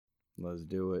Let's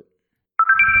do it.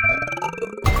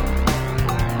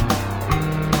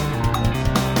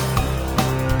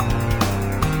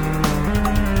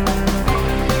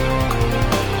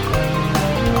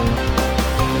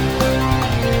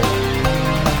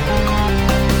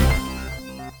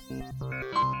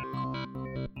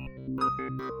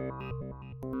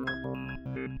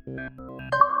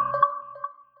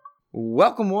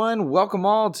 Welcome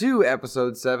all to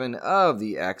episode 7 of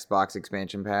the Xbox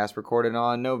Expansion Pass, recorded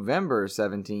on November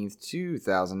 17th,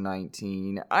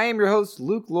 2019. I am your host,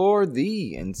 Luke Lord,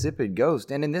 the Insipid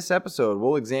Ghost, and in this episode,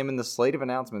 we'll examine the slate of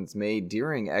announcements made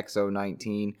during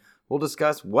XO19. We'll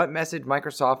discuss what message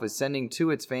Microsoft is sending to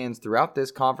its fans throughout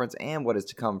this conference and what is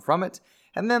to come from it.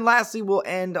 And then lastly, we'll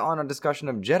end on a discussion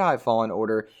of Jedi Fallen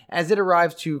Order as it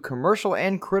arrives to commercial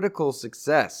and critical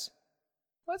success.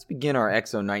 Let's begin our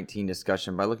XO19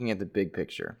 discussion by looking at the big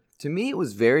picture. To me, it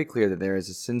was very clear that there is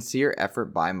a sincere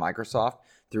effort by Microsoft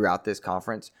throughout this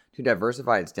conference to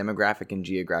diversify its demographic and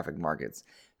geographic markets.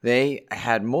 They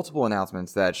had multiple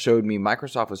announcements that showed me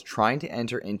Microsoft was trying to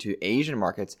enter into Asian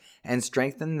markets and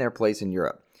strengthen their place in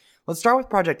Europe. Let's start with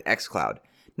Project xCloud.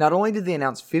 Not only did they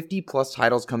announce 50 plus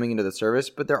titles coming into the service,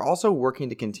 but they're also working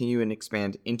to continue and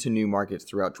expand into new markets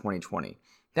throughout 2020.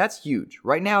 That's huge.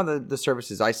 Right now, the service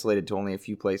is isolated to only a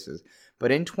few places,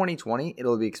 but in 2020,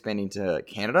 it'll be expanding to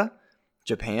Canada,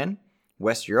 Japan,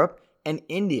 West Europe, and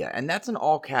India, and that's in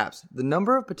all caps. The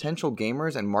number of potential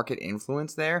gamers and market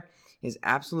influence there is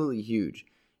absolutely huge.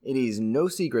 It is no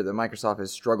secret that Microsoft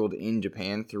has struggled in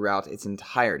Japan throughout its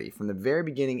entirety. From the very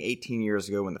beginning 18 years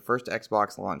ago when the first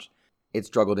Xbox launched, it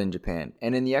struggled in Japan.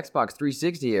 And in the Xbox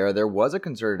 360 era, there was a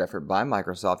concerted effort by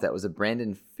Microsoft that was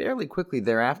abandoned fairly quickly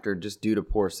thereafter just due to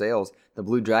poor sales. The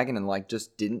Blue Dragon and like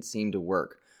just didn't seem to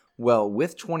work. Well,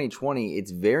 with 2020,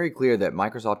 it's very clear that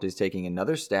Microsoft is taking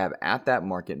another stab at that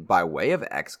market by way of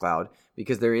xCloud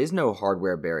because there is no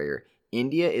hardware barrier.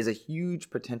 India is a huge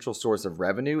potential source of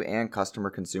revenue and customer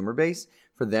consumer base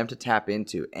for them to tap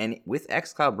into. And with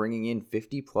xCloud bringing in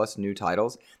 50 plus new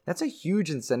titles, that's a huge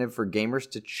incentive for gamers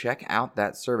to check out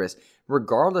that service,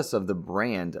 regardless of the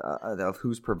brand of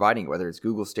who's providing it, whether it's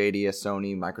Google Stadia,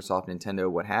 Sony, Microsoft,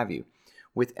 Nintendo, what have you.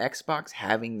 With Xbox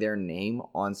having their name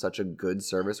on such a good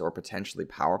service or potentially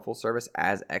powerful service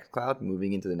as xCloud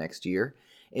moving into the next year,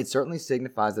 it certainly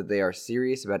signifies that they are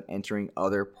serious about entering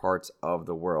other parts of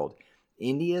the world.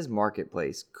 India's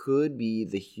marketplace could be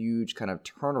the huge kind of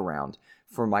turnaround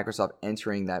for Microsoft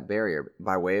entering that barrier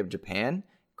by way of Japan,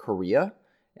 Korea,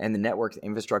 and the network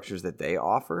infrastructures that they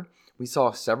offer. We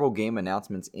saw several game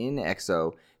announcements in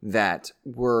XO that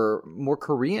were more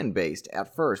Korean-based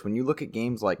at first. When you look at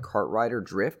games like Kartrider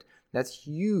Drift, that's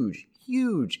huge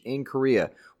in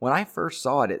Korea. When I first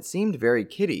saw it, it seemed very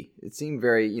kiddie. It seemed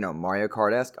very, Mario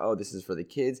Kart-esque. Oh, this is for the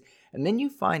kids. And then you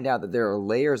find out that there are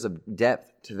layers of depth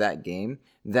to that game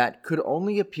that could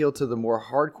only appeal to the more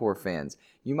hardcore fans.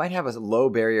 You might have a low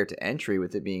barrier to entry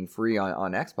with it being free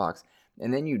on Xbox,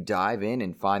 and then you dive in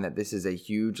and find that this is a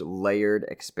huge, layered,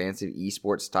 expansive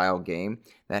esports style game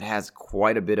that has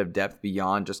quite a bit of depth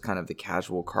beyond just kind of the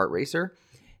casual kart racer.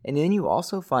 And then you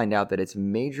also find out that it's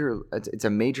a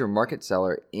major market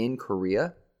seller in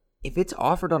Korea. If it's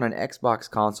offered on an Xbox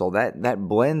console, that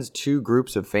blends two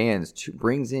groups of fans,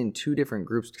 brings in two different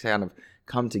groups to kind of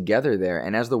come together there.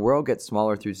 And as the world gets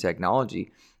smaller through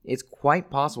technology, it's quite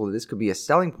possible that this could be a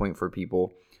selling point for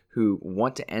people who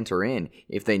want to enter in.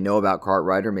 If they know about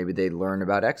Kartrider, maybe they learn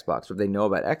about Xbox. Or if they know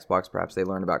about Xbox, perhaps they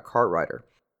learn about Kartrider.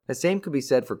 The same could be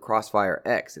said for Crossfire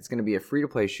X. It's going to be a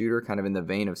free-to-play shooter kind of in the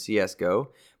vein of CSGO,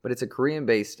 but it's a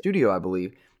Korean-based studio, I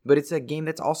believe. But it's a game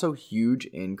that's also huge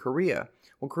in Korea.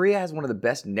 Well, Korea has one of the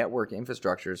best network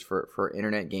infrastructures for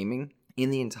internet gaming in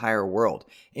the entire world.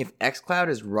 If xCloud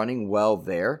is running well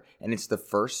there, and it's the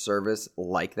first service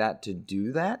like that to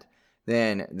do that,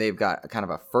 then they've got kind of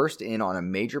a first in on a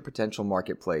major potential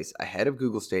marketplace ahead of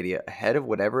Google Stadia, ahead of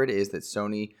whatever it is that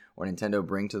Sony or Nintendo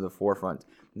bring to the forefront.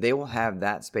 They will have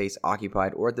that space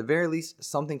occupied, or at the very least,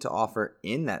 something to offer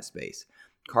in that space.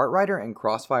 Kartrider and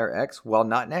Crossfire X, while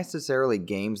not necessarily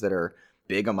games that are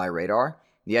big on my radar,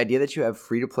 the idea that you have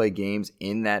free-to-play games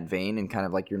in that vein and kind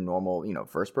of like your normal,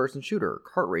 first-person shooter,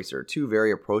 kart racer, two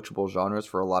very approachable genres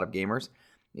for a lot of gamers.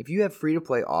 If you have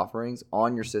free-to-play offerings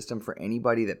on your system for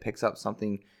anybody that picks up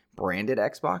something branded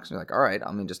Xbox, you're like, all right,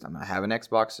 I'm gonna have an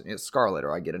Xbox Scarlet,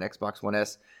 or I get an Xbox One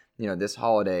S, this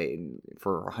holiday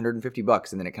for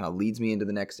 $150, and then it kind of leads me into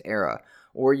the next era.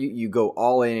 Or you go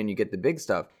all in and you get the big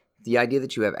stuff. The idea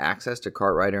that you have access to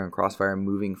Kartrider and Crossfire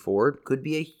moving forward could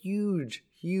be a huge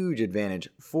advantage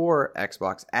for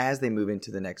Xbox as they move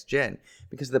into the next gen,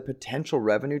 because the potential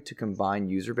revenue to combine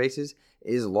user bases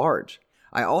is large.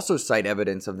 I also cite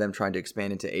evidence of them trying to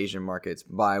expand into Asian markets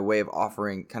by way of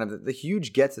offering kind of the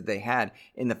huge gets that they had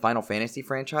in the Final Fantasy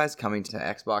franchise coming to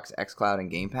Xbox, xCloud, and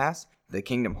Game Pass, the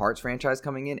Kingdom Hearts franchise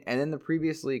coming in, and then the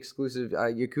previously exclusive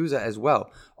Yakuza as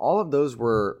well. All of those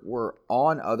were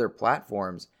on other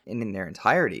platforms in their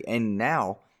entirety, and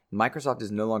now Microsoft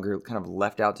is no longer kind of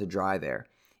left out to dry there.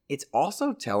 It's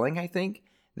also telling, I think,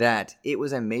 that it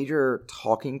was a major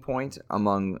talking point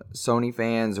among Sony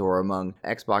fans or among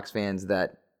Xbox fans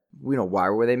that, why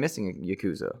were they missing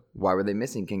Yakuza? Why were they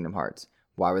missing Kingdom Hearts?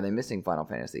 Why were they missing Final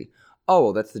Fantasy? Oh,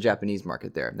 well, that's the Japanese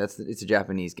market there. It's a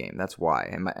Japanese game. That's why.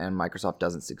 And Microsoft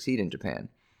doesn't succeed in Japan.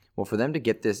 Well, for them to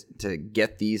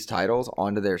get these titles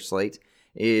onto their slate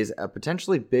is a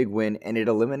potentially big win, and it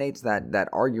eliminates that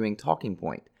arguing talking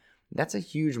point. That's a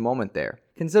huge moment there.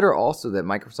 Consider also that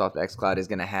Microsoft xCloud is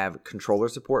going to have controller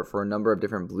support for a number of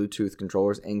different Bluetooth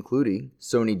controllers, including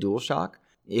Sony DualShock.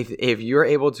 If you're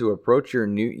able to approach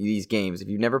these games, if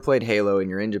you've never played Halo and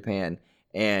you're in Japan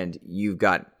and you've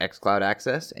got xCloud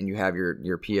access and you have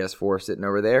your PS4 sitting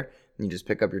over there, and you just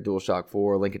pick up your DualShock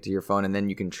 4, link it to your phone, and then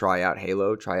you can try out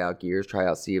Halo, try out Gears, try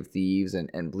out Sea of Thieves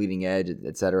and Bleeding Edge,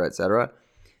 etc., etc.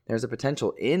 There's a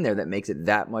potential in there that makes it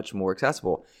that much more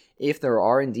accessible. If there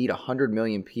are indeed 100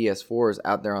 million PS4s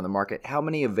out there on the market, how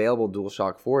many available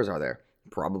DualShock 4s are there?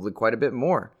 Probably quite a bit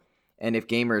more. And if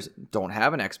gamers don't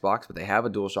have an Xbox, but they have a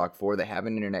DualShock 4, they have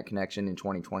an internet connection in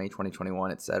 2020,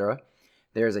 2021, etc.,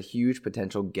 there's a huge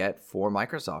potential get for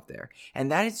Microsoft there.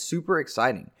 And that is super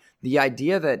exciting. The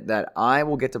idea that I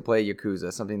will get to play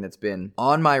Yakuza, something that's been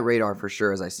on my radar for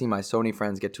sure as I see my Sony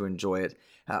friends get to enjoy it,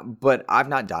 but I've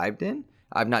not dived in.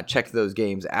 I've not checked those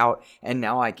games out, and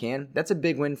now I can. That's a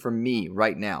big win for me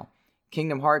right now.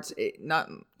 Kingdom Hearts, not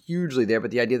hugely there,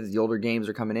 but the idea that the older games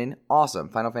are coming in, awesome.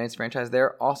 Final Fantasy franchise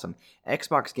there, awesome.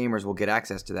 Xbox gamers will get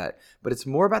access to that, but it's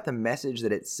more about the message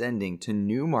that it's sending to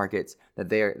new markets that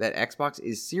Xbox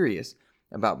is serious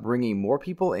about bringing more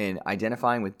people in,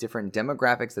 identifying with different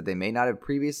demographics that they may not have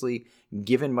previously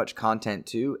given much content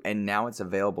to, and now it's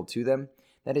available to them.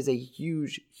 That is a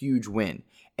huge, huge win.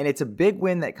 And it's a big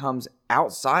win that comes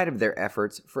outside of their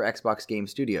efforts for Xbox Game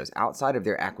Studios, outside of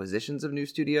their acquisitions of new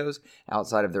studios,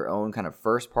 outside of their own kind of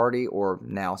first-party or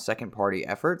now second-party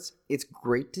efforts. It's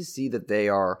great to see that they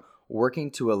are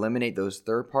working to eliminate those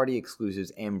third-party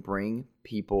exclusives and bring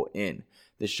people in.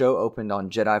 The show opened on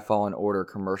Jedi Fallen Order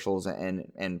commercials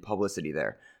and publicity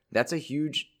there. That's a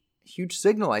huge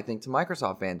signal, I think, to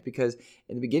Microsoft fans, because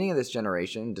in the beginning of this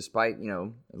generation, despite,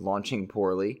 launching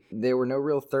poorly, there were no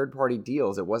real third-party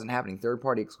deals. It wasn't happening.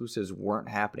 Third-party exclusives weren't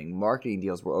happening. Marketing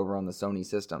deals were over on the Sony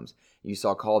systems. You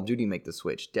saw Call of Duty make the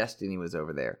switch. Destiny was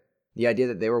over there. The idea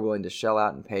that they were willing to shell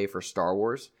out and pay for Star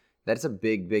Wars, that's a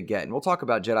big, big get. And we'll talk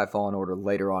about Jedi Fallen Order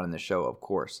later on in the show, of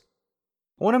course.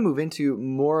 I want to move into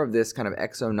more of this kind of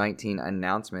XO19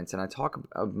 announcements, and I talked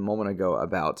a moment ago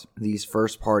about these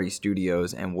first-party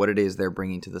studios and what it is they're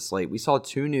bringing to the slate. We saw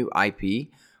 2 new IP,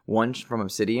 one from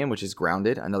Obsidian, which is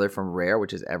Grounded, another from Rare,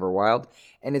 which is Everwild,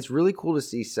 and it's really cool to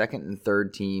see second and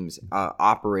third teams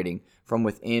operating from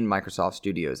within Microsoft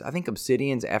Studios. I think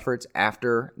Obsidian's efforts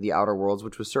after The Outer Worlds,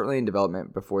 which was certainly in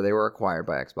development before they were acquired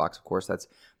by Xbox, of course, that's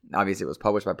obviously it was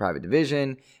published by Private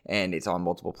Division, and it's on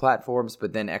multiple platforms,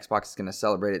 but then Xbox is going to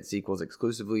celebrate its sequels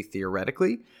exclusively,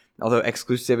 theoretically, although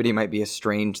exclusivity might be a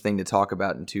strange thing to talk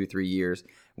about in 2-3 years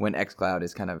when xCloud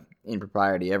is kind of in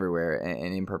propriety everywhere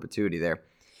and in perpetuity there.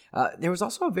 There was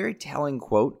also a very telling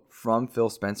quote from Phil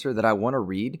Spencer that I want to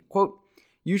read. Quote,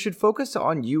 "You should focus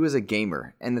on you as a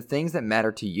gamer and the things that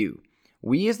matter to you.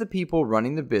 We as the people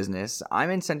running the business, I'm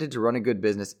incented to run a good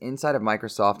business inside of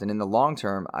Microsoft, and in the long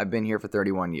term, I've been here for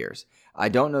 31 years. I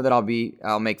don't know that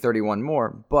I'll make 31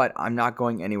 more, but I'm not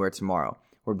going anywhere tomorrow.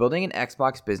 We're building an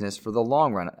Xbox business for the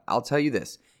long run. I'll tell you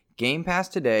this, Game Pass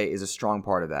today is a strong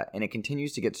part of that, and it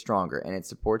continues to get stronger, and it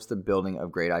supports the building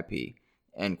of great IP."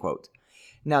 End quote.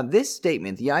 Now, this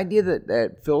statement, the idea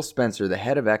that Phil Spencer, the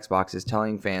head of Xbox, is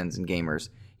telling fans and gamers,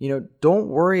 don't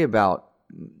worry about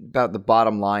the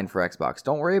bottom line for Xbox.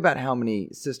 Don't worry about how many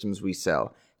systems we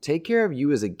sell. Take care of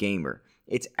you as a gamer.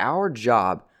 It's our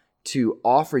job to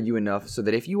offer you enough so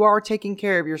that if you are taking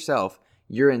care of yourself,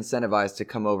 you're incentivized to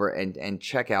come over and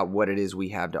check out what it is we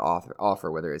have to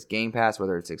offer, whether it's Game Pass,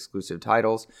 whether it's exclusive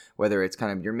titles, whether it's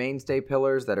kind of your mainstay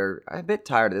pillars that are a bit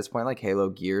tired at this point, like Halo,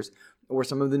 Gears, or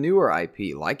some of the newer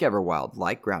IP, like Everwild,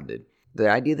 like Grounded. The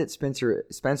idea that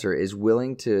Spencer is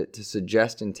willing to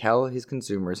suggest and tell his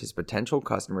consumers, his potential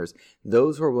customers,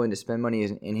 those who are willing to spend money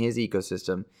in his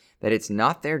ecosystem, that it's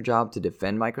not their job to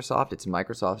defend Microsoft, it's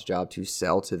Microsoft's job to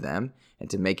sell to them and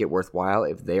to make it worthwhile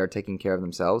if they are taking care of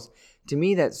themselves. To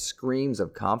me, that screams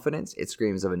of confidence. It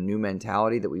screams of a new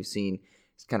mentality that we've seen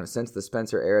kind of since the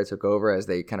Spencer era took over, as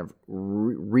they kind of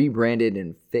rebranded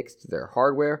and fixed their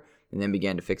hardware and then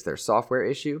began to fix their software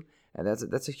issue. And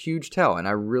that's a huge tell, and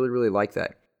I really, really like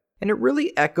that. And it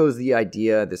really echoes the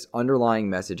idea, this underlying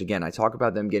message. Again, I talk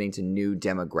about them getting to new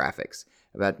demographics,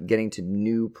 about getting to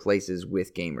new places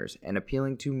with gamers and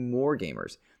appealing to more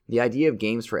gamers. The idea of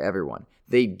games for everyone.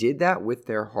 They did that with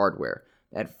their hardware.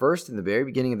 At first, in the very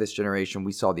beginning of this generation,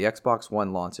 we saw the Xbox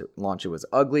One launch. It was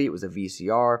ugly. It was a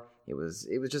VCR. It was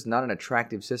just not an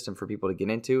attractive system for people to get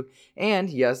into. And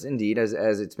yes, indeed, as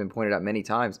it's been pointed out many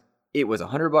times, it was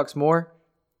 $100 more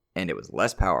and it was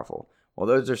less powerful. Well,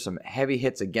 those are some heavy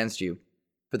hits against you.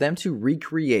 For them to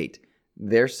recreate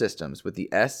their systems with the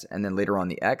S and then later on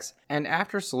the X, and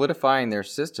after solidifying their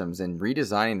systems and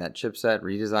redesigning that chipset,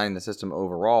 redesigning the system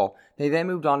overall, they then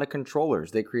moved on to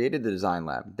controllers. They created the Design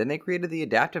Lab, then they created the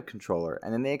Adaptive Controller,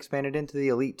 and then they expanded into the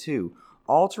Elite 2,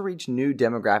 all to reach new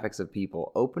demographics of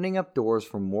people, opening up doors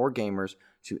for more gamers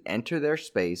to enter their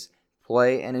space,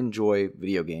 play, and enjoy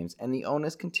video games. And the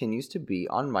onus continues to be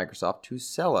on Microsoft to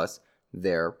sell us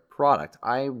their product.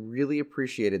 I really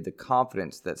appreciated the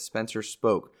confidence that Spencer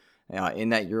spoke in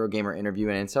that Eurogamer interview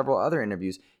and in several other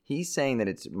interviews. He's saying that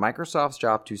it's Microsoft's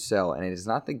job to sell, and it is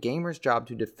not the gamer's job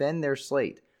to defend their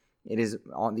slate.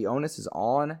 The onus is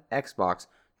on Xbox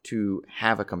to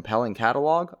have a compelling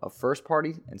catalog of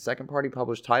first-party and second-party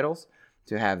published titles,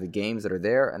 to have the games that are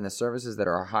there and the services that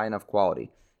are high enough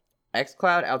quality.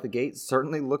 xCloud out the gate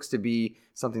certainly looks to be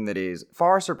something that is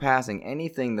far surpassing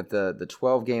anything that the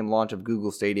 12-game launch of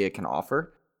Google Stadia can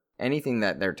offer, anything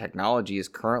that their technology is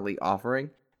currently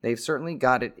offering. They've certainly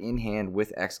got it in hand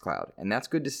with xCloud, and that's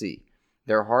good to see.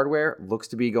 Their hardware looks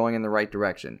to be going in the right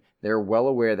direction. They're well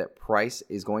aware that price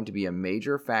is going to be a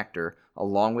major factor,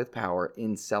 along with power,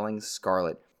 in selling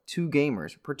Scarlett to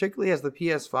gamers, particularly as the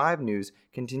PS5 news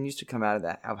continues to come out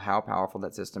of how powerful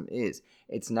that system is.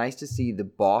 It's nice to see the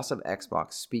boss of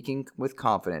Xbox speaking with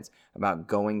confidence about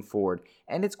going forward,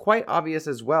 and it's quite obvious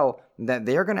as well that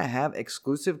they're going to have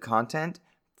exclusive content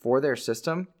for their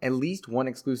system, at least one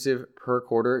exclusive per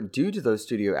quarter, due to those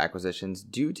studio acquisitions,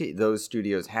 due to those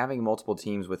studios having multiple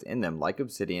teams within them, like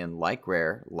Obsidian, like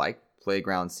Rare, like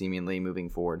Playground seemingly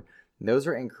moving forward. Those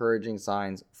are encouraging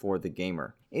signs for the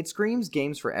gamer. It screams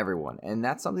games for everyone, and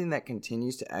that's something that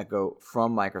continues to echo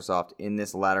from Microsoft in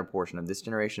this latter portion of this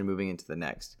generation moving into the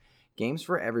next. Games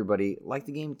for everybody, like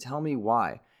the game Tell Me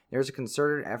Why. There's a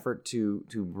concerted effort to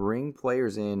bring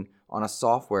players in on a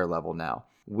software level now.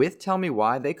 With Tell Me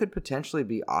Why, they could potentially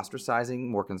be ostracizing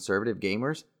more conservative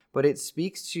gamers, but it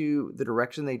speaks to the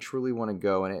direction they truly want to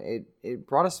go, and it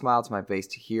brought a smile to my face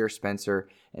to hear Spencer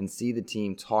and see the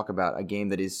team talk about a game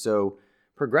that is so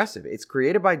progressive. It's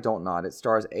created by Don't Nod. It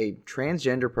stars a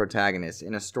transgender protagonist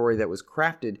in a story that was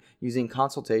crafted using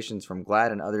consultations from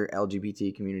GLAAD and other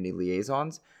LGBT community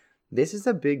liaisons. This is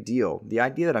a big deal. The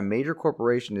idea that a major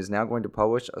corporation is now going to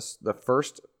publish the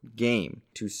first game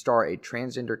to star a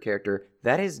transgender character,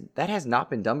 that has not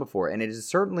been done before, and it is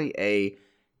certainly a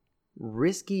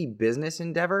risky business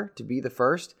endeavor to be the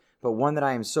first, but one that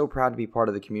I am so proud to be part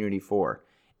of the community for.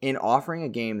 In offering a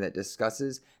game that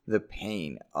discusses the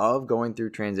pain of going through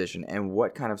transition and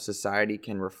what kind of society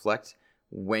can reflect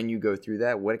when you go through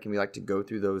that, what it can be like to go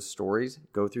through those stories,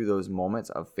 go through those moments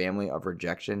of family, of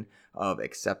rejection, of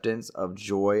acceptance, of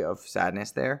joy, of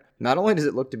sadness there. Not only does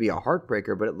it look to be a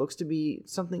heartbreaker, but it looks to be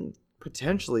something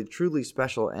potentially truly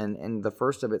special and the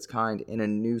first of its kind in a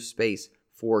new space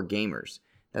for gamers.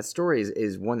 That story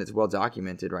is one that's well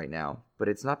documented right now, but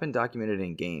it's not been documented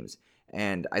in games.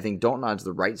 And I think Don't Nod's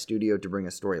the right studio to bring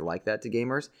a story like that to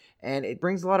gamers. And it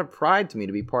brings a lot of pride to me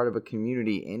to be part of a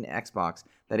community in Xbox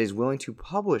that is willing to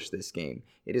publish this game.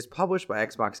 It is published by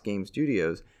Xbox Game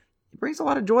Studios. It brings a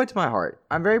lot of joy to my heart.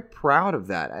 I'm very proud of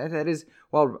that. That is,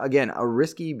 well, again, a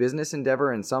risky business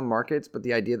endeavor in some markets, but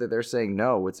the idea that they're saying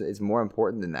no, it's more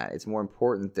important than that. It's more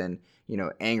important than,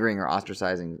 angering or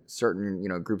ostracizing certain,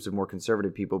 groups of more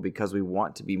conservative people, because we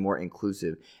want to be more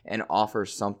inclusive and offer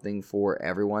something for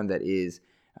everyone that is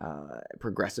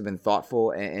progressive and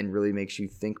thoughtful and really makes you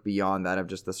think beyond that of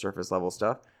just the surface level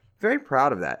stuff. Very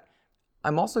proud of that.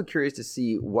 I'm also curious to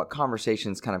see what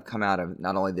conversations kind of come out of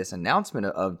not only this announcement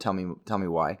of Tell Me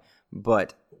Why,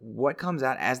 but what comes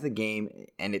out as the game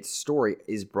and its story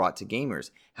is brought to gamers.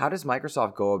 How does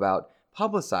Microsoft go about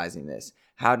publicizing this?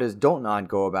 How does Don't Nod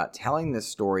go about telling this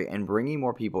story and bringing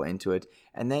more people into it?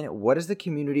 And then what does the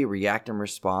community react and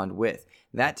respond with?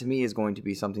 That to me is going to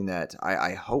be something that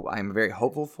I'm very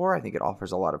hopeful for. I think it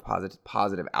offers a lot of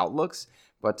positive outlooks,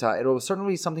 but it'll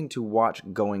certainly be something to watch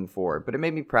going forward. But it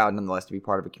made me proud nonetheless to be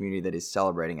part of a community that is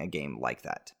celebrating a game like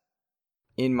that.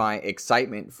 in my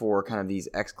excitement for kind of these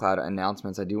xCloud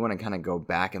announcements, I do want to kind of go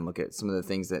back and look at some of the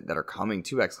things that are coming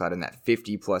to xCloud in that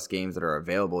 50 plus games that are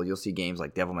available. You'll see games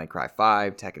like Devil May Cry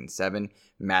 5, Tekken 7,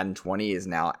 Madden 20 is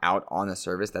now out on the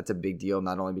service. That's a big deal,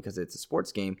 not only because it's a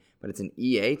sports game, but it's an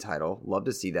EA title. Love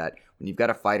to see that. When you've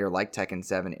got a fighter like Tekken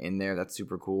 7 in there, that's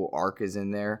super cool. Ark is in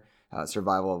there.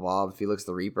 Survival Evolved, Felix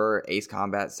the Reaper, Ace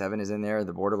Combat 7 is in there,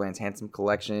 the Borderlands Handsome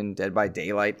Collection, Dead by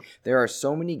Daylight. There are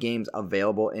so many games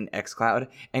available in xCloud,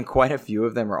 and quite a few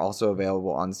of them are also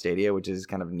available on Stadia, which is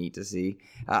kind of neat to see.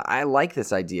 I like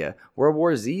this idea. World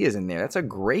War Z is in there. That's a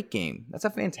great game. That's a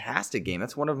fantastic game.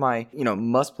 That's one of my,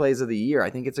 must-plays of the year. I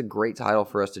think it's a great title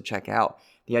for us to check out.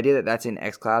 The idea that that's in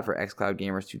xCloud for xCloud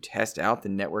gamers to test out the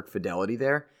network fidelity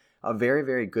there, a very,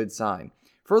 very good sign.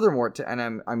 Furthermore,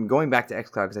 and I'm going back to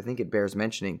xCloud because I think it bears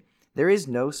mentioning, there is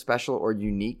no special or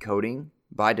unique coding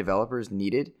by developers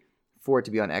needed for it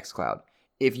to be on xCloud.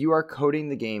 If you are coding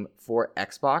the game for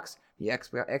Xbox, the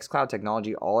xCloud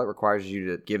technology, all it requires is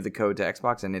you to give the code to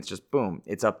Xbox and it's just boom,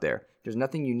 it's up there. There's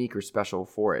nothing unique or special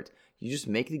for it. You just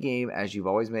make the game as you've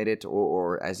always made it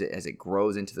or as it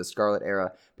grows into the Scarlet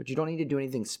era, but you don't need to do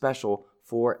anything special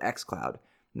for xCloud.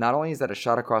 Not only is that a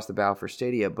shot across the bow for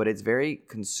Stadia, but it's very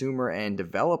consumer and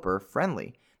developer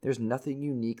friendly. There's nothing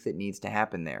unique that needs to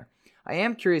happen there. I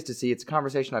am curious to see, it's a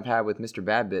conversation I've had with Mr.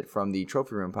 Badbit from the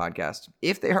Trophy Room podcast.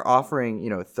 If they are offering,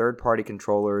 third-party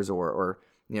controllers or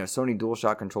Sony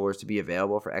DualShock controllers to be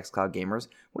available for xCloud gamers,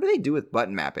 what do they do with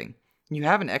button mapping? You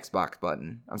have an Xbox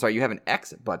button. You have an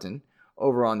X button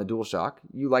over on the DualShock.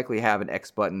 You likely have an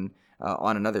X button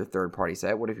on another third-party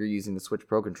set. What if you're using the Switch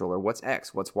Pro controller? What's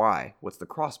X? What's Y? What's the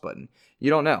cross button? You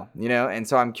don't know, And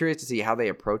so I'm curious to see how they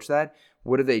approach that.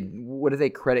 What do they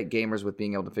credit gamers with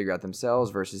being able to figure out themselves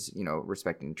versus,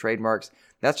 respecting trademarks?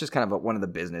 That's just kind of one of the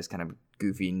business kind of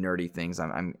goofy, nerdy things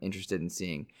I'm interested in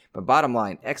seeing. But bottom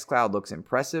line, xCloud looks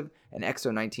impressive, and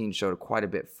XO19 showed quite a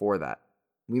bit for that.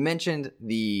 We mentioned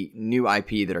the new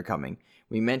IP that are coming.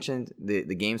 We mentioned the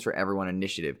Games for Everyone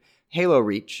initiative. Halo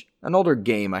Reach, an older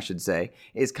game I should say,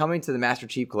 is coming to the Master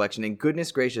Chief Collection, and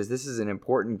goodness gracious, this is an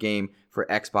important game for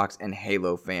Xbox and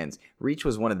Halo fans. Reach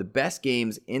was one of the best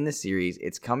games in the series.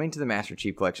 It's coming to the Master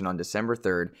Chief Collection on December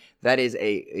 3rd. That is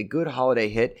a good holiday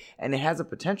hit, and it has a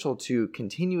potential to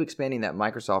continue expanding that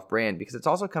Microsoft brand because it's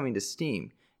also coming to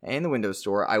Steam and the Windows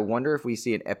Store. I wonder if we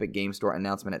see an Epic Game Store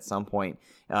announcement at some point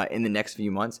in the next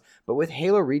few months. But with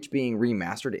Halo Reach being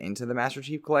remastered into the Master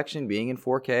Chief Collection, being in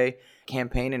 4K,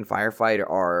 Campaign and Firefight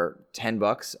are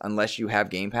 $10 unless you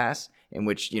have Game Pass, in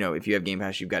which, if you have Game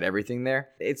Pass, you've got everything there.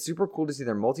 It's super cool to see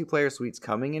their multiplayer suites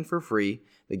coming in for free,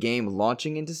 the game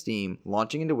launching into Steam,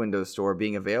 launching into Windows Store,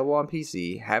 being available on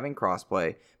PC, having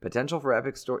crossplay, potential for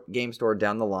Epic Game Store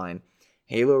down the line.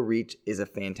 Halo Reach is a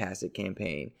fantastic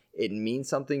campaign. It means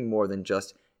something more than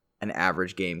just an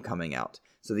average game coming out.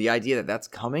 So the idea that that's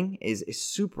coming is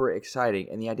super exciting,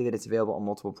 and the idea that it's available in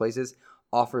multiple places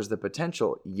offers the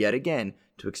potential, yet again,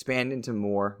 to expand into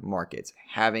more markets.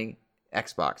 Having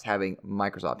Xbox, having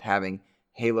Microsoft, having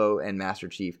Halo and Master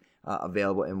Chief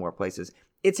available in more places.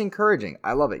 It's encouraging.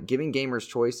 I love it. Giving gamers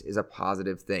choice is a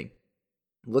positive thing.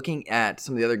 Looking at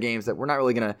some of the other games that we're not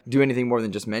really going to do anything more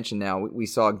than just mention now, we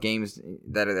saw games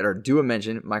that are due a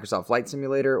mention. Microsoft Flight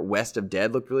Simulator, West of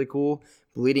Dead looked really cool.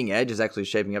 Bleeding Edge is actually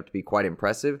shaping up to be quite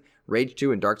impressive. Rage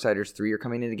 2 and Darksiders 3 are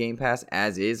coming into Game Pass,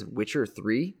 as is Witcher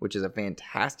 3, which is a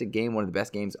fantastic game, one of the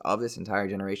best games of this entire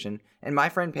generation. And My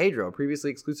Friend Pedro, a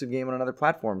previously exclusive game on other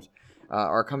platforms,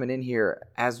 are coming in here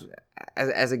as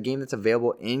a game that's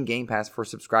available in Game Pass for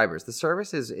subscribers. The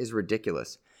service is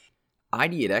ridiculous.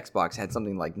 ID at Xbox had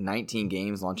something like 19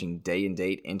 games launching day and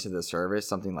date into the service.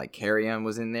 Something like Carrion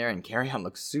was in there, and Carrion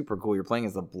looks super cool. You're playing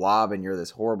as the Blob, and you're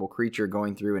this horrible creature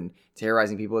going through and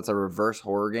terrorizing people. It's a reverse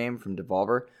horror game from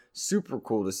Devolver. Super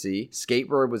cool to see.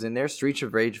 Skateboard was in there. Streets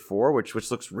of Rage 4, which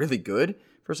looks really good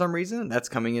for some reason. That's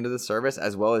coming into the service,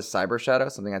 as well as Cyber Shadow,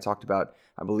 something I talked about,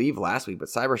 I believe, last week. But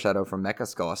Cyber Shadow from Mecha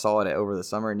Skull, I saw it over the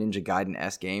summer, Ninja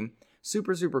Gaiden-esque game.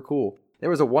 Super, super cool. There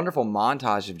was a wonderful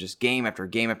montage of just game after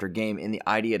game after game in the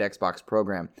ID at Xbox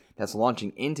program that's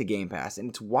launching into Game Pass. And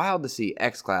it's wild to see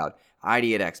xCloud,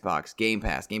 ID at Xbox, Game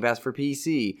Pass for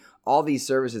PC, all these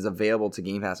services available to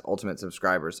Game Pass Ultimate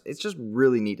subscribers. It's just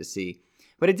really neat to see.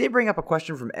 But it did bring up a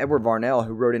question from Edward Varnell,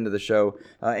 who wrote into the show.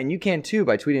 And you can too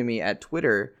by tweeting me at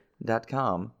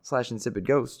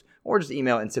twitter.com/insipidghost or just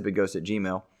email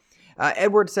insipidghost@gmail.com.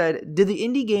 Edward said, did the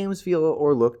indie games feel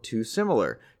or look too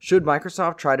similar? Should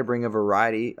Microsoft try to bring a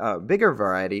bigger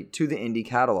variety to the indie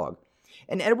catalog?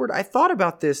 And Edward, I thought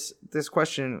about this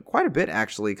question quite a bit,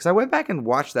 actually, because I went back and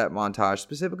watched that montage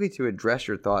specifically to address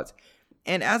your thoughts.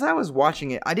 And as I was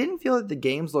watching it, I didn't feel that the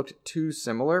games looked too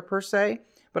similar, per se.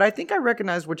 But I think I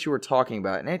recognize what you were talking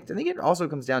about. And I think it also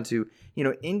comes down to,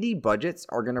 indie budgets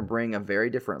are going to bring a very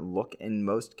different look in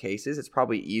most cases. It's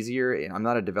probably easier, and I'm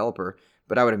not a developer,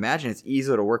 but I would imagine it's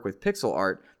easier to work with pixel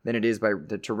art than it is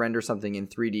to render something in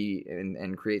 3D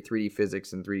and create 3D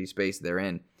physics and 3D space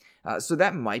therein. So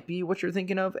that might be what you're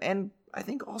thinking of. And I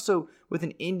think also with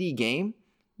an indie game,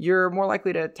 you're more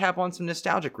likely to tap on some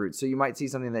nostalgic roots. So you might see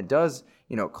something that does,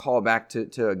 call back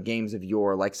to games of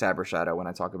yore, like Saber Shadow when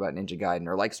I talk about Ninja Gaiden,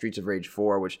 or like Streets of Rage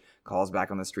 4, which calls back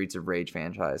on the Streets of Rage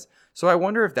franchise. So I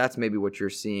wonder if that's maybe what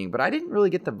you're seeing, but I didn't really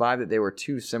get the vibe that they were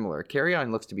too similar. Carry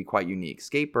On looks to be quite unique.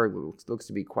 Skatebird looks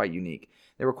to be quite unique.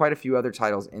 There were quite a few other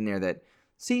titles in there that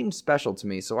seemed special to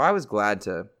me, so I was glad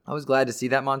to see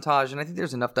that montage, and I think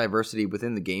there's enough diversity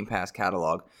within the Game Pass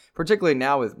catalog, particularly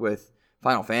now with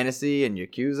Final Fantasy and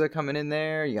Yakuza coming in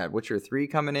there. You got Witcher 3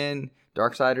 coming in.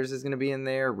 Darksiders is going to be in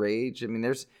there. Rage. I mean,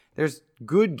 there's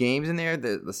good games in there,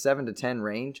 the 7 to 10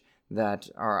 range, that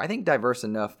are, I think, diverse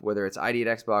enough, whether it's ID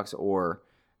at Xbox or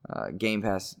Game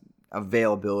Pass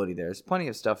availability. There's plenty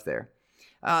of stuff there.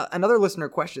 Another listener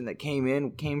question that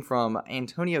came from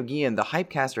Antonio Guillen, the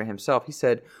Hypecaster himself. He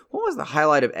said, what was the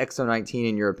highlight of XO19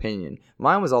 in your opinion?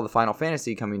 Mine was all the Final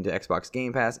Fantasy coming to Xbox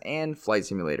Game Pass and Flight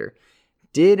Simulator.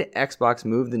 Did Xbox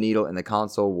move the needle in the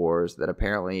console wars that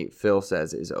apparently Phil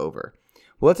says is over?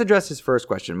 Well, let's address his first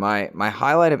question. My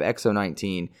highlight of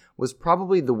XO19 was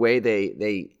probably the way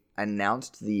they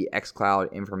announced the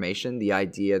xCloud information, the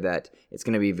idea that it's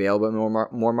going to be available in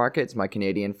more markets. My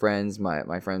Canadian friends,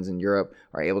 my friends in Europe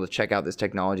are able to check out this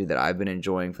technology that I've been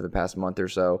enjoying for the past month or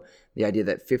so. The idea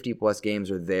that 50 plus games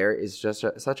are there is just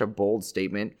such a bold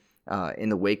statement in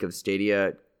the wake of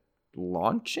Stadia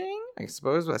launching, I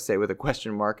suppose. I say with a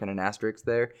question mark and an asterisk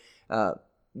there.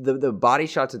 The body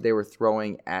shots that they were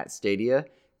throwing at Stadia,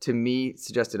 to me,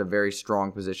 suggested a very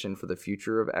strong position for the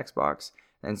future of Xbox.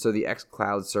 And so the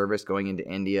xCloud service going into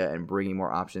India and bringing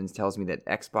more options tells me that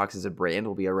Xbox as a brand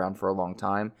will be around for a long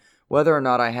time, whether or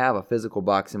not I have a physical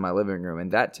box in my living room.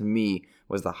 And that, to me,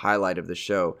 was the highlight of the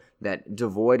show, that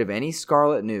devoid of any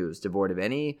scarlet news, devoid of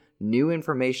any new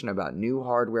information about new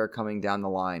hardware coming down the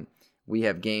line, we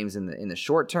have games in the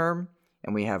short term,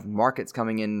 and we have markets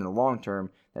coming in the long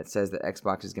term that says that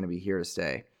Xbox is going to be here to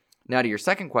stay. Now, to your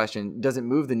second question, does it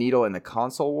move the needle in the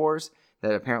console wars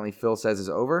that apparently Phil says is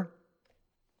over?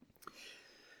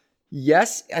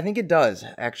 Yes, I think it does,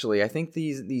 actually. I think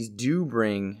these do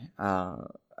bring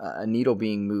a needle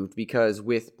being moved, because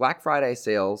with Black Friday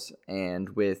sales and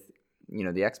with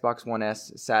the Xbox One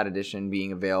S SAT edition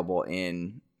being available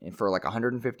for like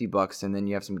 $150, and then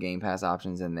you have some Game Pass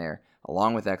options in there,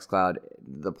 along with xCloud,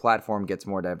 the platform gets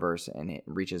more diverse and it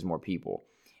reaches more people.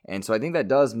 And so I think that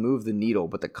does move the needle,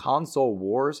 but the console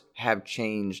wars have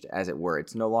changed, as it were.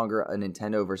 It's no longer a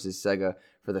Nintendo versus Sega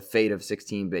for the fate of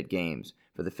 16-bit games,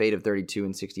 for the fate of 32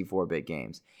 and 64-bit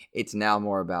games. It's now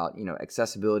more about,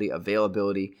 accessibility,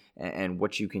 availability, and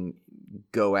what you can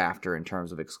go after in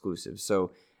terms of exclusives.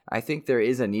 So I think there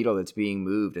is a needle that's being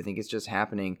moved. I think it's just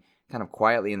happening kind of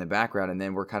quietly in the background, and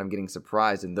then we're kind of getting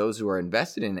surprised. And those who are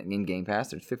invested in Game Pass,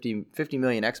 there's 50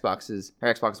 million Xboxes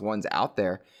or Xbox Ones out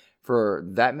there. For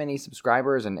that many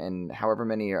subscribers and however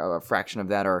many, a fraction of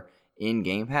that are in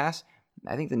Game Pass,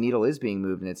 I think the needle is being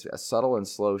moved, and it's a subtle and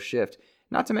slow shift.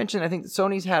 Not to mention, I think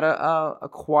Sony's had a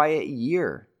quiet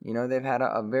year. They've had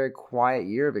a very quiet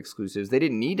year of exclusives. They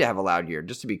didn't need to have a loud year,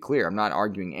 just to be clear. I'm not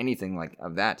arguing anything like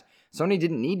of that. Sony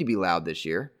didn't need to be loud this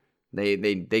year.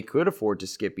 They could afford to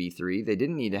skip E3. They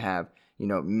didn't need to have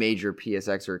major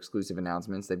PSX or exclusive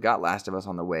announcements. They've got Last of Us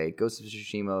on the way. Ghost of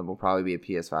Tsushima will probably be a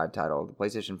PS5 title. The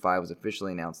PlayStation 5 was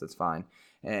officially announced. That's fine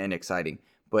and exciting.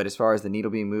 But as far as the needle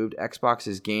being moved, Xbox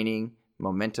is gaining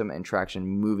momentum and traction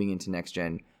moving into next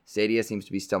gen. Stadia seems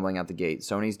to be stumbling out the gate.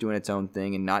 Sony's doing its own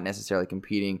thing and not necessarily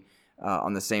competing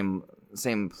on the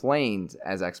same planes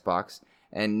as Xbox.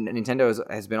 And Nintendo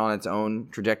has been on its own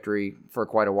trajectory for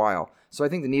quite a while. So I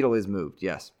think the needle is moved,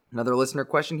 yes. Another listener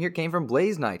question here came from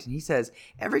Blaze Knight, and he says,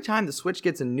 every time the Switch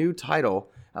gets a new title,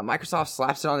 Microsoft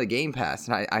slaps it on the Game Pass.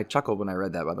 And I chuckled when I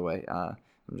read that, by the way. I'm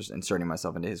just inserting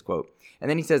myself into his quote. And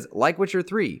then he says, like Witcher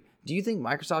 3, do you think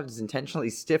Microsoft is intentionally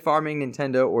stiff-arming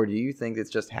Nintendo, or do you think it's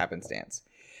just happenstance?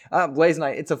 Blaze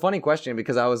Knight, it's a funny question,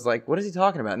 because I was like, what is he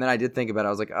talking about? And then I did think about it. I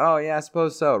was like, oh, yeah, I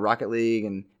suppose so. Rocket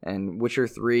League and Witcher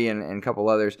 3 and a couple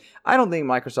others. I don't think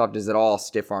Microsoft is at all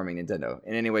stiff-arming Nintendo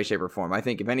in any way, shape, or form. I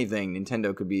think, if anything,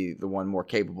 Nintendo could be the one more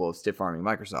capable of stiff-arming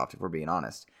Microsoft, if we're being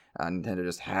honest. Nintendo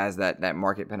just has that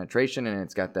market penetration, and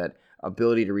it's got that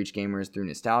ability to reach gamers through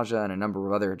nostalgia and a number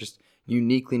of other just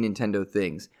uniquely Nintendo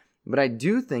things. But I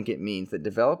do think it means that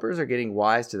developers are getting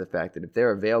wise to the fact that if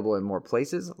they're available in more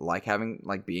places, like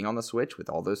being on the Switch with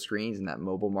all those screens in that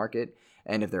mobile market,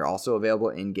 and if they're also available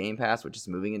in Game Pass, which is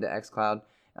moving into xCloud,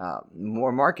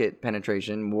 more market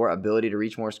penetration, more ability to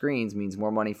reach more screens means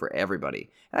more money for everybody.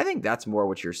 And I think that's more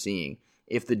what you're seeing.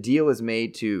 If the deal is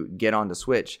made to get onto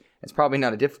Switch, it's probably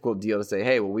not a difficult deal to say,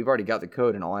 hey, well, we've already got the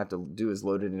code and all I have to do is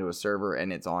load it into a server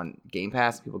and it's on Game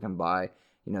Pass. People can buy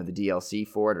the DLC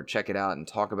for it or check it out and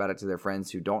talk about it to their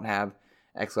friends who don't have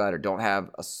xCloud or don't have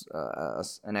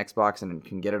an Xbox and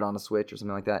can get it on a Switch or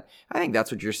something like that. I think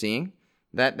that's what you're seeing.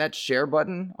 That share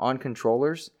button on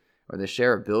controllers or the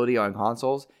share ability on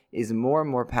consoles is more and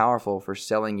more powerful for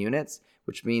selling units,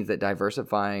 which means that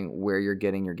diversifying where you're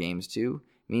getting your games to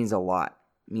means a lot.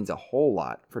 Means a whole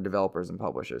lot for developers and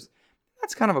publishers.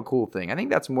 That's kind of a cool thing. I think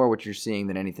that's more what you're seeing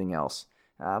than anything else.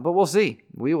 But we'll see.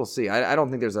 We will see. I don't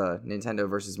think there's a Nintendo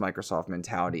versus Microsoft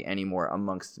mentality anymore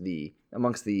amongst the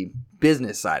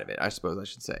business side of it, I suppose I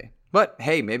should say. But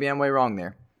hey, maybe I'm way wrong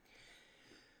there.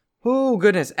 Oh,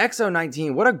 goodness.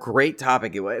 XO19, what a great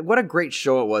topic it was. What a great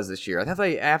show it was this year. I thought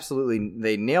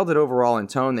they nailed it overall in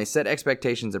tone. They set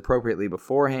expectations appropriately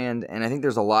beforehand, and I think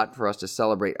there's a lot for us to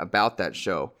celebrate about that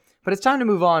show. But it's time to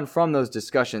move on from those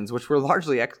discussions, which were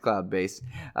largely xCloud based.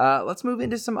 Let's move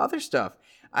into some other stuff.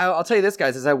 I'll tell you this,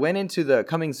 guys, as I went into the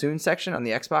coming soon section on the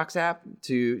Xbox app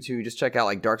to just check out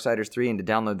like Darksiders 3 and to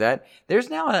download that, there's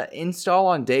now an install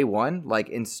on day one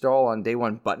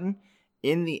button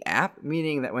in the app,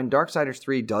 meaning that when Darksiders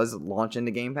 3 does launch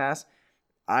into Game Pass,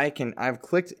 I've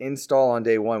clicked install on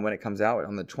day one when it comes out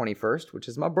on the 21st, which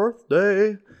is my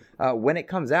birthday. When it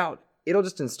comes out, it'll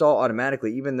just install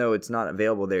automatically, even though it's not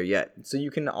available there yet. So you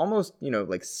can almost,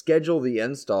 schedule the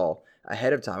install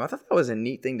ahead of time. I thought that was a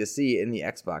neat thing to see in the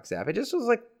Xbox app. It just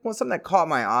was something that caught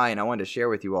my eye, and I wanted to share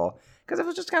with you all because it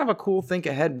was just kind of a cool think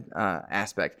ahead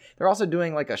aspect. They're also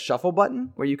doing like a shuffle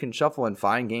button where you can shuffle and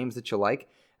find games that you like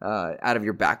out of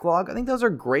your backlog. I think those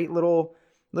are great little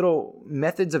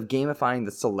methods of gamifying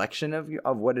the selection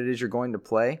of what it is you're going to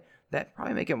play that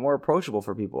probably make it more approachable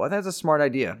for people. I think that's a smart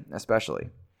idea, especially.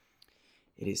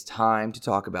 It is time to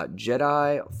talk about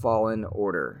Jedi Fallen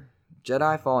Order.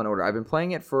 Jedi Fallen Order. I've been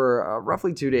playing it for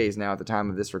roughly 2 days now at the time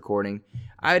of this recording.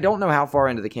 I don't know how far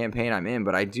into the campaign I'm in,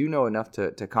 but I do know enough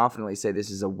to confidently say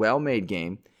this is a well-made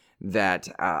game that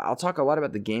I'll talk a lot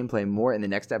about the gameplay more in the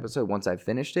next episode once I've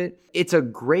finished it. It's a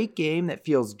great game that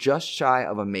feels just shy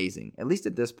of amazing, at least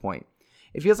at this point.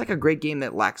 It feels like a great game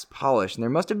that lacks polish, and there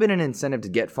must have been an incentive to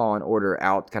get Fallen Order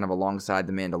out kind of alongside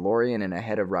The Mandalorian and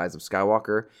ahead of Rise of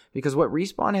Skywalker, because what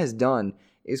Respawn has done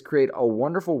is create a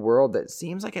wonderful world that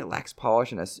seems like it lacks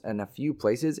polish in a few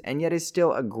places, and yet is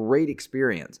still a great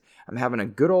experience. I'm having a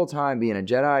good old time being a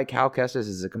Jedi. Cal Kestis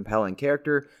is a compelling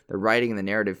character. The writing and the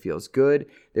narrative feels good.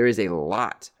 There is a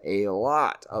lot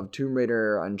of Tomb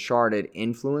Raider Uncharted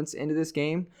influence into this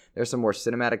game. There's some more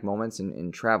cinematic moments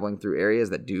in traveling through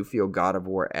areas that do feel God of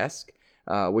War-esque,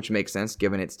 which makes sense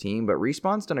given its team, but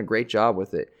Respawn's done a great job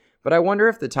with it. But I wonder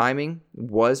if the timing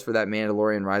was for that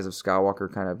Mandalorian Rise of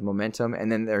Skywalker kind of momentum,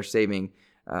 and then they're saving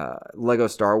Lego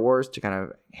Star Wars to kind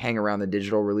of hang around the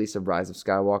digital release of Rise of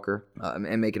Skywalker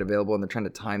and make it available, and they're trying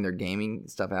to time their gaming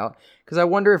stuff out. Because I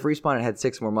wonder if Respawn had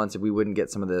 6 more months, if we wouldn't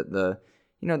get some of the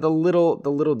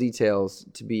little details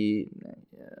to be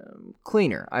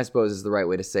cleaner, I suppose is the right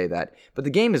way to say that. But the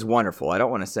game is wonderful. I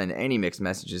don't want to send any mixed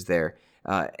messages there.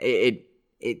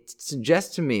 It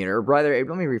suggests to me, or rather,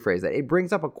 let me rephrase that. It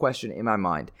brings up a question in my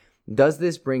mind. Does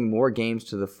this bring more games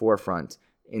to the forefront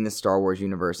in the Star Wars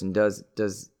universe? And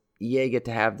does EA get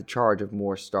to have the charge of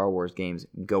more Star Wars games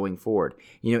going forward?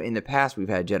 In the past, we've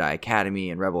had Jedi Academy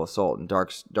and Rebel Assault and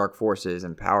Dark Forces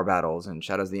and Power Battles and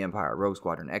Shadows of the Empire, Rogue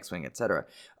Squadron, X-Wing, etc.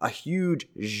 A huge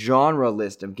genre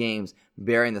list of games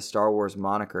bearing the Star Wars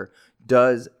moniker.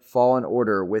 Does Fallen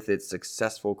Order, with its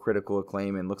successful critical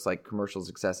acclaim and looks like commercial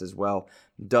success as well,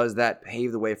 does that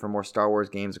pave the way for more Star Wars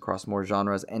games across more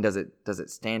genres? And does it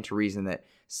stand to reason that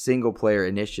single-player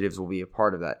initiatives will be a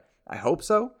part of that? I hope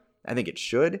so. I think it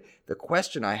should. The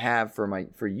question I have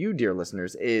for you, dear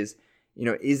listeners, is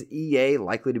EA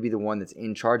likely to be the one that's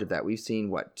in charge of that? We've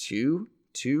seen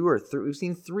two or three. We've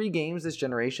seen 3 games this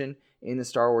generation in the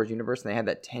Star Wars universe, and they had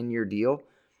that 10-year deal.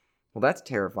 Well, that's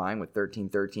terrifying, with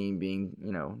 1313 being,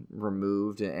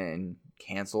 removed and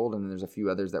canceled, and there's a few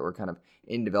others that were kind of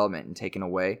in development and taken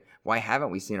away. Why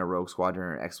haven't we seen a Rogue Squadron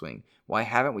or X-Wing? Why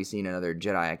haven't we seen another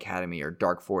Jedi Academy or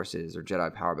Dark Forces or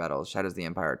Jedi Power Battles, Shadows of the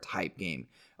Empire type game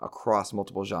across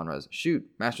multiple genres? Shoot,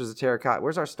 Masters of Terracotta.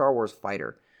 Where's our Star Wars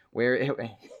fighter? I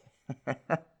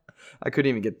couldn't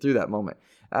even get through that moment.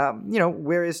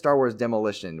 Where is Star Wars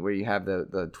Demolition, where you have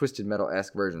the Twisted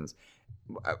Metal-esque versions?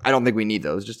 I don't think we need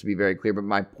those, just to be very clear. But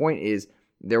my point is,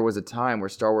 there was a time where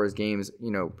Star Wars games,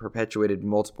 perpetuated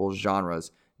multiple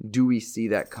genres. Do we see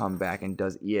that come back, and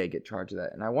does EA get charged of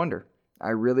that? And I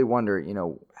really wonder,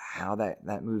 how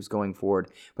that moves going forward.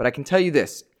 But I can tell you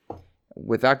this,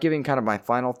 without giving kind of my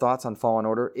final thoughts on Fallen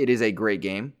Order, it is a great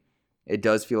game. It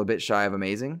does feel a bit shy of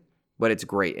amazing, but it's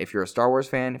great. If you're a Star Wars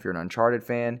fan, if you're an Uncharted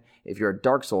fan, if you're a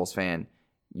Dark Souls fan,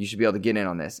 you should be able to get in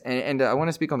on this. And I want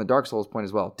to speak on the Dark Souls point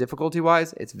as well.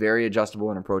 Difficulty-wise, it's very adjustable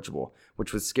and approachable,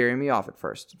 which was scaring me off at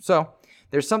first. So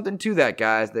there's something to that,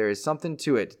 guys. There is something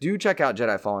to it. Do check out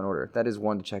Jedi Fallen Order. That is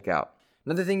one to check out.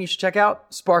 Another thing you should check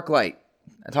out, Sparklight.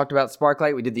 I talked about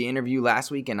Sparklight. We did the interview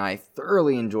last week, and I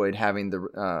thoroughly enjoyed having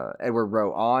the Edward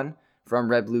Rowe on from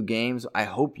Red Blue Games. I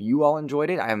hope you all enjoyed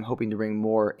it. I am hoping to bring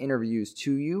more interviews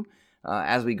to you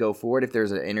as we go forward. If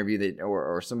there's an interview that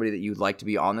or somebody that you'd like to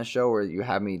be on the show, or you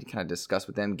have me to kind of discuss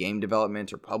with them game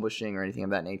development or publishing or anything of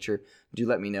that nature, do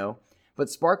let me know. But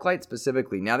Sparklight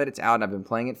specifically, now that it's out and I've been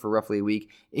playing it for roughly a week,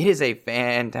 it is a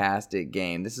fantastic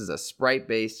game. This is a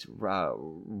sprite-based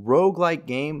roguelike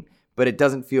game, but it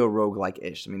doesn't feel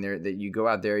roguelike-ish. I mean, that you go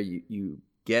out there, you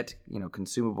get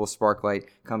consumable Sparklight,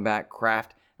 come back,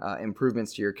 craft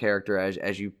improvements to your character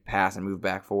as you pass and move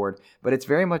back forward. But it's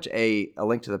very much a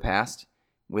Link to the Past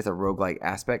with a roguelike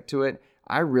aspect to it.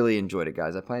 I really enjoyed it,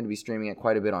 guys. I plan to be streaming it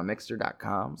quite a bit on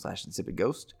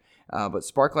Mixer.com/InsipidGhost. But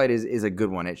Sparklight is a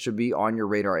good one. It should be on your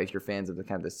radar if you're fans of the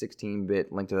kind of the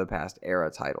 16-bit Link to the Past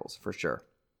era titles, for sure.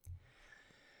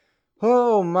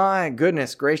 Oh my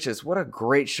goodness gracious, what a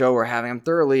great show we're having. I'm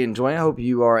thoroughly enjoying it. I hope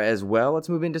you are as well. Let's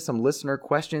move into some listener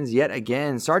questions yet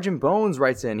again. Sergeant Bones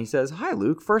writes in. He says, "Hi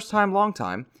Luke, first time, long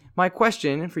time. My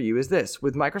question for you is this.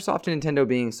 With Microsoft and Nintendo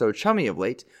being so chummy of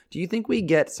late, do you think we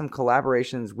get some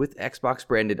collaborations with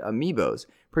Xbox-branded amiibos?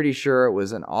 Pretty sure it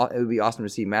would be awesome to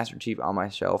see Master Chief on my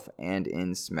shelf and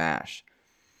in Smash."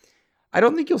 I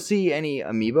don't think you'll see any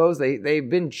amiibos. They've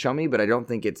been chummy, but I don't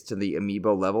think it's to the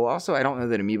amiibo level. Also, I don't know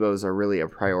that amiibos are really a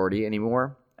priority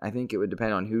anymore. I think it would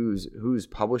depend on who's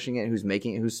publishing it, who's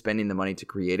making it, who's spending the money to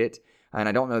create it. And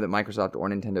I don't know that Microsoft or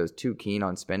Nintendo is too keen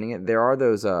on spending it. There are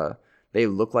those, they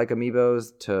look like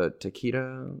amiibos to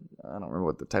Takeda. I don't remember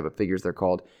what the type of figures they're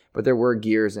called. But there were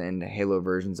Gears and Halo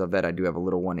versions of that. I do have a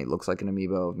little one. It looks like an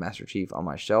amiibo of Master Chief on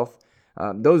my shelf.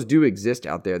 Those do exist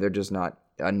out there. They're just not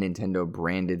a Nintendo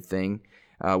branded thing.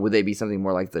 Would they be something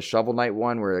more like the Shovel Knight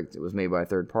one where it was made by a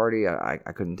third party? I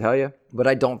couldn't tell you, but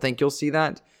I don't think you'll see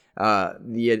that.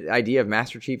 The idea of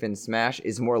Master Chief in Smash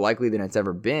is more likely than it's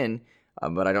ever been,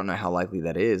 but I don't know how likely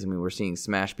that is. I mean, we're seeing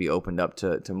Smash be opened up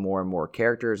to more and more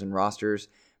characters and rosters,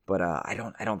 but I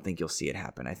don't think you'll see it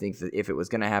happen. I think that if it was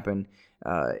going to happen,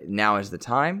 now is the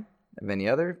time of any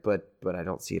other, but I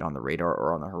don't see it on the radar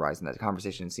or on the horizon. That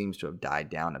conversation seems to have died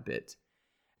down a bit.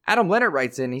 Adam Leonard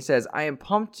writes in, he says, "I am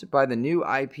pumped by the new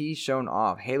IP shown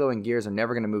off. Halo and Gears are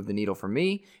never going to move the needle for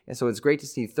me, and so it's great to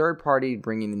see third party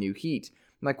bringing the new heat.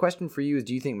 My question for you is,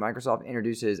 do you think Microsoft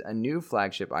introduces a new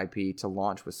flagship IP to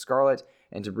launch with Scarlet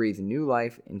and to breathe new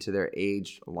life into their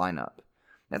aged lineup?"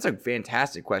 That's a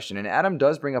fantastic question, and Adam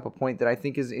does bring up a point that I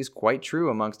think is quite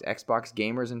true amongst Xbox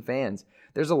gamers and fans.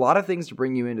 There's a lot of things to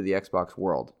bring you into the Xbox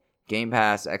world. Game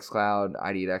Pass, xCloud,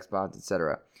 ID at Xbox,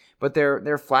 etc. But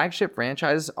their flagship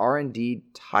franchises are indeed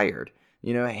tired.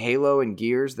 Halo and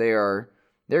Gears, they're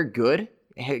good.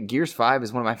 Gears 5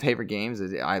 is one of my favorite games.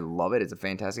 I love it. It's I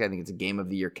think it's a Game of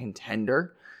the Year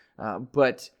contender.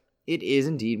 But it is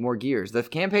indeed more Gears. The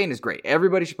campaign is great.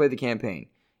 Everybody should play the campaign.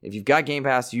 If you've got Game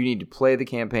Pass, you need to play the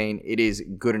campaign. It is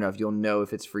good enough. You'll know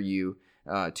if it's for you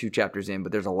 2 chapters in.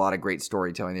 But there's a lot of great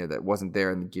storytelling there that wasn't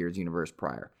there in the Gears universe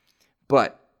prior.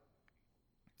 But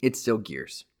it's still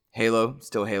Gears. Halo,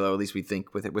 still Halo, at least we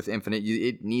think with Infinite.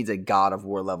 It needs a God of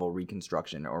War level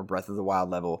reconstruction or Breath of the Wild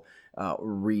level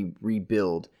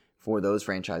rebuild for those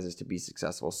franchises to be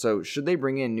successful. So should they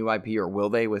bring in new IP or will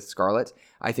they with Scarlet?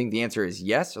 I think the answer is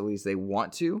yes, or at least they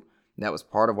want to. That was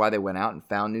part of why they went out and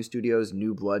found new studios,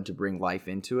 new blood to bring life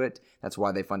into it. That's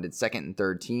why they funded second and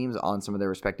third teams on some of their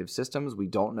respective systems. We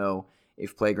don't know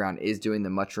if Playground is doing the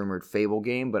much rumored Fable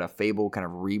game, but a Fable kind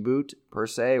of reboot per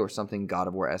se, or something God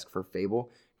of War-esque for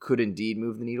Fable could indeed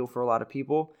move the needle for a lot of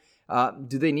people.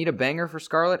 Do they need a banger for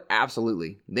Scarlet?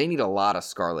 Absolutely. They need a lot of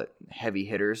Scarlet heavy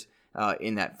hitters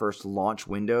in that first launch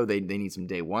window. They need some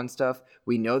day one stuff.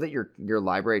 We know that your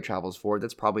library travels forward.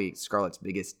 That's probably Scarlet's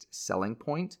biggest selling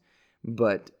point.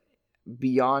 But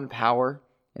beyond power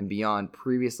and beyond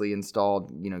previously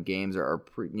installed games or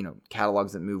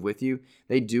catalogs that move with you,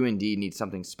 they do indeed need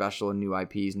something special, new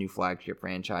IPs, new flagship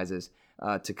franchises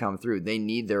to come through. They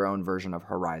need their own version of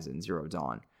Horizon Zero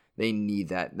Dawn. They need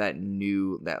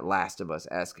that Last of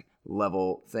Us-esque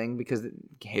level thing, because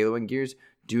Halo and Gears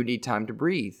do need time to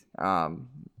breathe.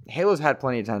 Halo's had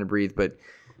plenty of time to breathe, but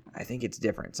I think it's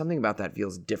different. Something about that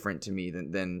feels different to me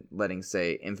than letting,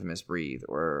 say, Infamous breathe,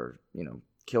 or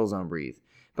Killzone breathe.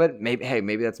 But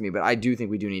maybe that's me. But I do think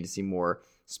we do need to see more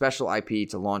special IP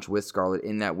to launch with Scarlet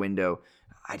in that window.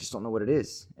 I just don't know what it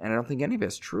is, and I don't think any of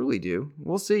us truly do.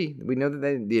 We'll see. We know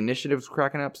that the initiative's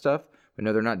cracking up stuff. We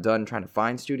know they're not done trying to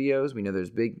find studios. We know there's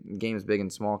big games, big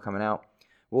and small, coming out.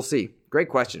 We'll see. Great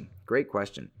question.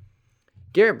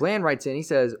 Garrett Bland writes in. He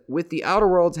says, with the Outer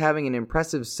Worlds having an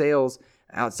impressive sales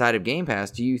outside of Game Pass,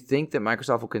 do you think that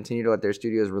Microsoft will continue to let their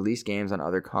studios release games on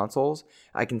other consoles?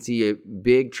 I can see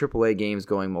big AAA games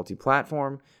going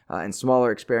multi-platform, and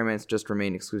smaller experiments just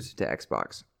remain exclusive to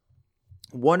Xbox.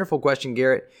 Wonderful question,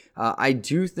 Garrett. I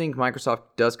do think Microsoft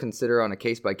does consider on a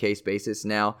case-by-case basis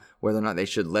now whether or not they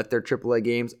should let their AAA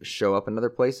games show up in other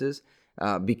places,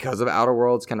 because of Outer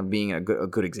Worlds kind of being a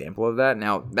good example of that.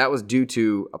 Now, that was due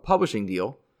to a publishing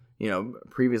deal.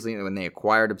 Previously when they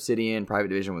acquired Obsidian, Private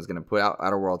Division was going to put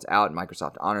Outer Worlds out, and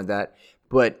Microsoft honored that.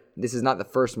 But this is not the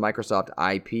first Microsoft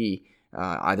IP,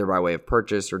 either by way of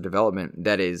purchase or development,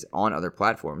 that is on other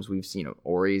platforms. We've seen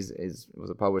Ori was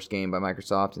a published game by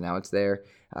Microsoft, and now it's there.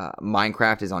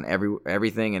 Minecraft is on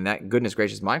everything, and that, goodness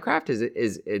gracious, Minecraft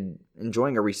is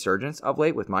enjoying a resurgence of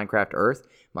late with Minecraft Earth.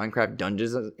 Minecraft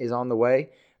Dungeons is on the way.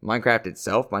 Minecraft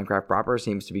itself, Minecraft proper,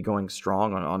 seems to be going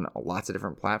strong on lots of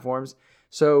different platforms.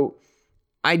 So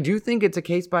I do think it's a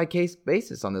case-by-case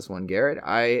basis on this one, Garrett.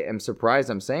 I am surprised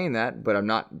I'm saying that, but I'm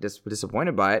not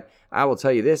disappointed by it. I will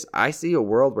tell you this. I see a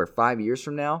world where 5 years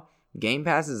from now, Game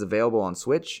Pass is available on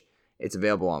Switch. It's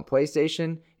available on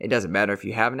PlayStation. It doesn't matter if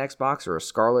you have an Xbox or a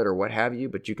Scarlet or what have you,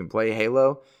 but you can play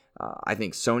Halo. I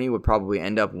think Sony would probably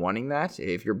end up wanting that.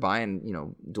 If you're buying,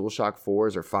 DualShock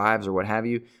 4s or 5s or what have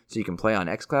you, so you can play on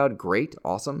xCloud, great,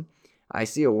 awesome. I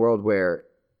see a world where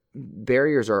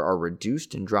barriers are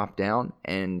reduced and dropped down,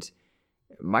 and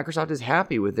Microsoft is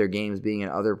happy with their games being in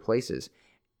other places.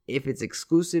 If it's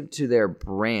exclusive to their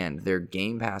brand, their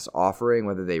Game Pass offering,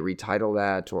 whether they retitle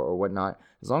that or whatnot,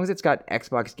 as long as it's got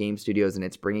Xbox Game Studios and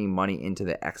it's bringing money into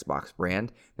the Xbox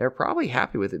brand, they're probably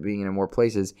happy with it being in more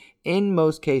places. In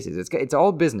most cases, it's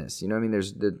all business.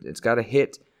 It's got to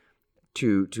hit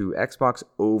to Xbox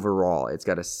overall. It's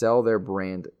got to sell their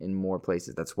brand in more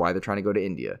places. That's why they're trying to go to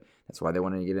India. That's why they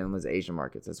want to get in those Asian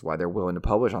markets. That's why they're willing to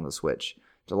publish on the Switch.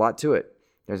 There's a lot to it.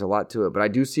 But I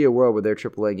do see a world where their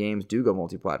AAA games do go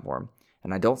multi-platform,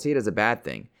 and I don't see it as a bad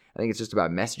thing. I think it's just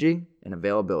about messaging and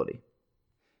availability.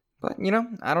 But,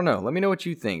 I don't know. Let me know what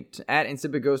you think. At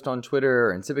InsipidGhost on Twitter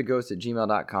or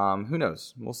insipidghost@gmail.com. Who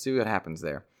knows? We'll see what happens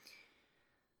there.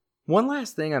 One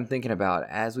last thing I'm thinking about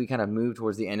as we kind of move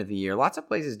towards the end of the year. Lots of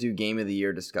places do Game of the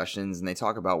Year discussions, and they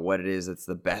talk about what it is that's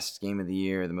the best Game of the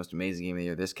Year, the most amazing Game of the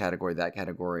Year, this category, that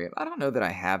category. I don't know that I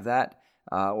have that,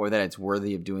 or that it's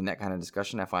worthy of doing that kind of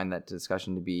discussion. I find that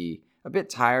discussion to be a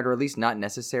bit tired, or at least not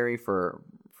necessary for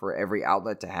every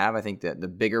outlet to have. I think that the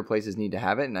bigger places need to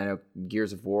have it, and I know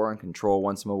Gears of War and Control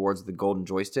won some awards with the Golden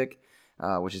Joystick,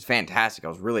 which is fantastic. I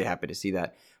was really happy to see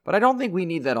that. But I don't think we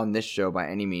need that on this show by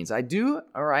any means. I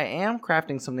am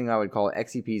crafting something I would call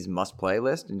XEP's must-play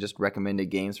list and just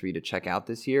recommended games for you to check out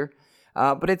this year.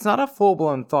 But it's not a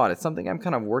full-blown thought. It's something I'm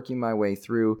kind of working my way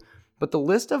through. But the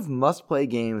list of must-play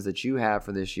games that you have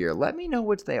for this year, let me know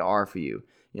which they are for you.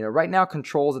 Right now,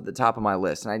 Control's at the top of my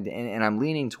list, and I'm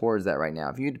leaning towards that right now.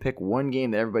 If you had to pick one game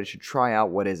that everybody should try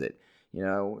out, what is it?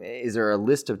 Is there a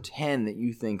list of 10 that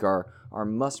you think are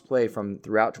must play from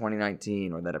throughout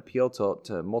 2019, or that appeal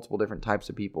to multiple different types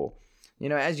of people?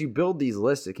 As you build these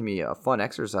lists, it can be a fun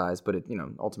exercise, but it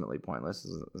ultimately pointless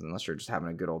unless you're just having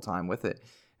a good old time with it.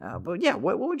 But yeah,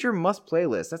 what would your must play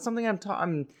list? That's something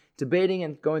I'm debating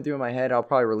and going through in my head. I'll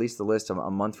probably release the list a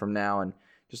month from now, and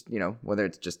just whether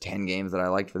it's just 10 games that I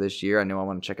liked for this year. I know I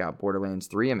want to check out Borderlands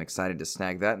 3. I'm excited to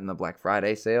snag that in the Black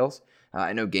Friday sales.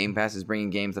 I know Game Pass is bringing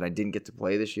games that I didn't get to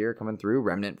play this year coming through.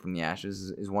 Remnant from the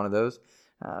Ashes is one of those.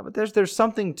 But there's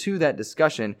something to that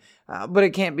discussion. But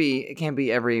it can't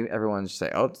be everyone just say,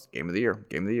 oh, it's Game of the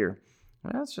Year.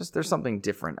 Well, it's just there's something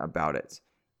different about it.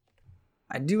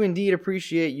 I do indeed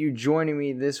appreciate you joining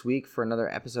me this week for another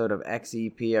episode of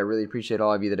XEP. I really appreciate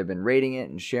all of you that have been rating it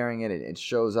and sharing it. It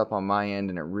shows up on my end,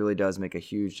 and it really does make a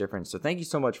huge difference. So thank you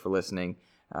so much for listening.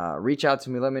 Reach out to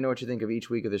me. Let me know what you think of each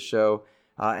week of the show.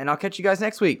 And I'll catch you guys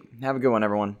next week. Have a good one,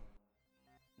 everyone.